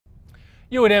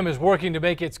UNM is working to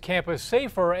make its campus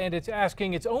safer, and it's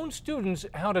asking its own students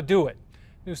how to do it.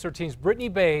 News 13's Brittany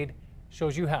Bade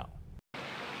shows you how.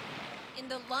 In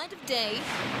the light of day,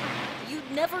 you'd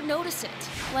never notice it.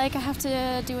 Like, I have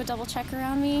to do a double check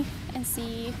around me and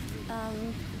see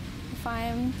if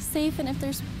I'm safe and if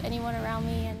there's anyone around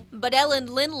me. But Ellen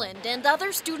Linland and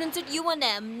other students at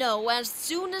UNM know as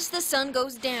soon as the sun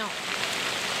goes down,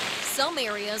 some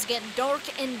areas get dark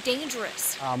and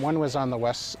dangerous. One was on the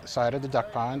west side of the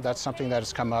duck pond. That's something that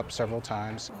has come up several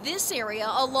times. This area,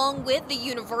 along with the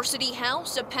University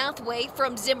House, a pathway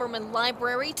from Zimmerman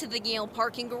Library to the Yale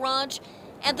parking garage,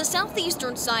 and the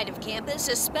southeastern side of campus,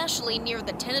 especially near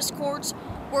the tennis courts,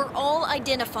 were all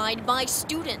identified by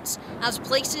students as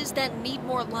places that need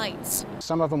more lights.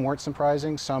 Some of them weren't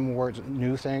surprising, some were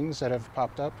new things that have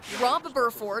popped up. Rob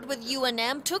Burford with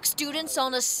UNM took students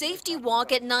on a safety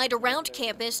walk at night around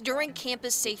campus during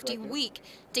Campus Safety Week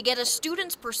to get a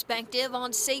student's perspective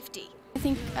on safety. I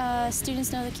think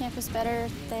students know the campus better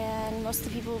than most of the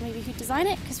people maybe who design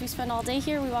it, because we spend all day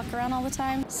here, we walk around all the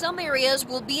time. Some areas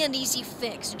will be an easy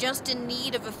fix, just in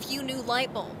need of a few new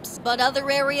light bulbs, but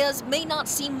other areas may not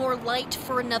see more light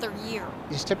for another year.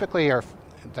 These typically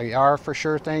are for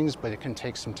sure things, but it can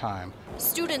take some time.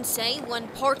 Students say when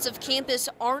parts of campus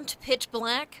aren't pitch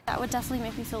black, that would definitely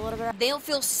make me feel a little bit. They'll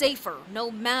feel safer no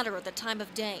matter the time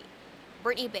of day.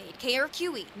 Brittany Bade,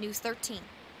 KRQE, News 13.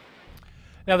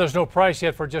 Now, there's no price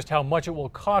yet for just how much it will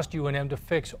cost UNM to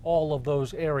fix all of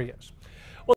those areas.